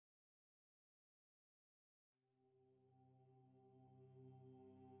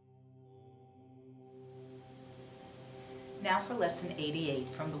Now for Lesson 88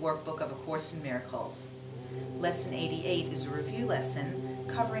 from the Workbook of A Course in Miracles. Lesson 88 is a review lesson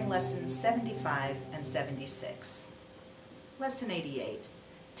covering Lessons 75 and 76. Lesson 88.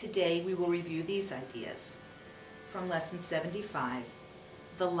 Today we will review these ideas. From Lesson 75,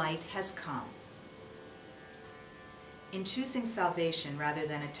 the light has come. In choosing salvation rather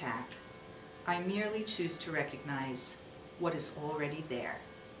than attack, I merely choose to recognize what is already there.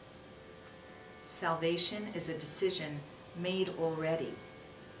 Salvation is a decision made already.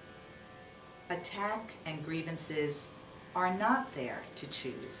 Attack and grievances are not there to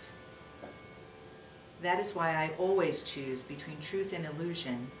choose. That is why I always choose between truth and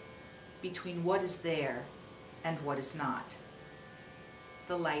illusion, between what is there and what is not.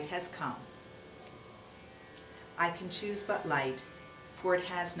 The light has come. I can choose but light, for it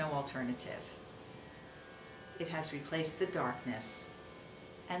has no alternative. It has replaced the darkness,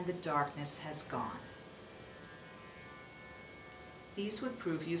 and the darkness has gone. These would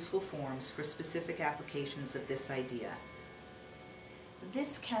prove useful forms for specific applications of this idea.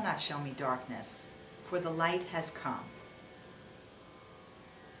 This cannot show me darkness, for the light has come.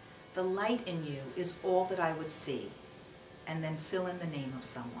 The light in you is all that I would see, and then fill in the name of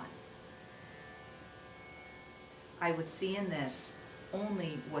someone. I would see in this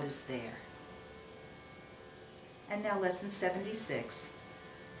only what is there. And now Lesson 76.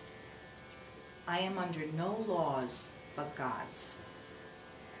 I am under no laws but God's.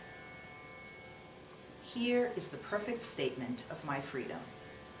 Here is the perfect statement of my freedom.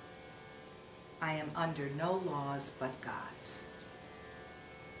 I am under no laws but God's.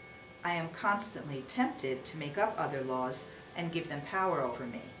 I am constantly tempted to make up other laws and give them power over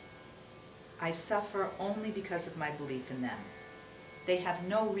me. I suffer only because of my belief in them. They have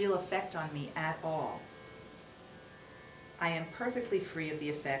no real effect on me at all. I am perfectly free of the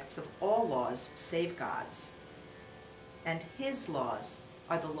effects of all laws save God's. And His laws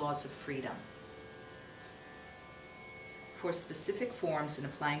are the laws of freedom. For specific forms in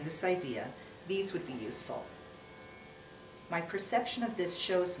applying this idea, these would be useful. My perception of this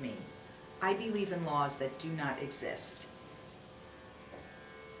shows me I believe in laws that do not exist.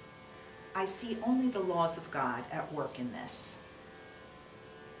 I see only the laws of God at work in this.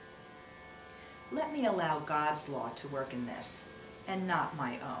 Let me allow God's law to work in this, and not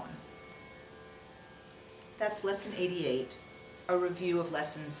my own. That's Lesson 88, a review of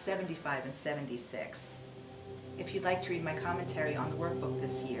Lessons 75 and 76. If you'd like to read my commentary on the workbook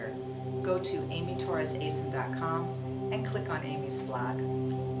this year, go to amytorresasm.com and click on Amy's blog.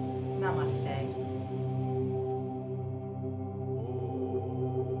 Namaste.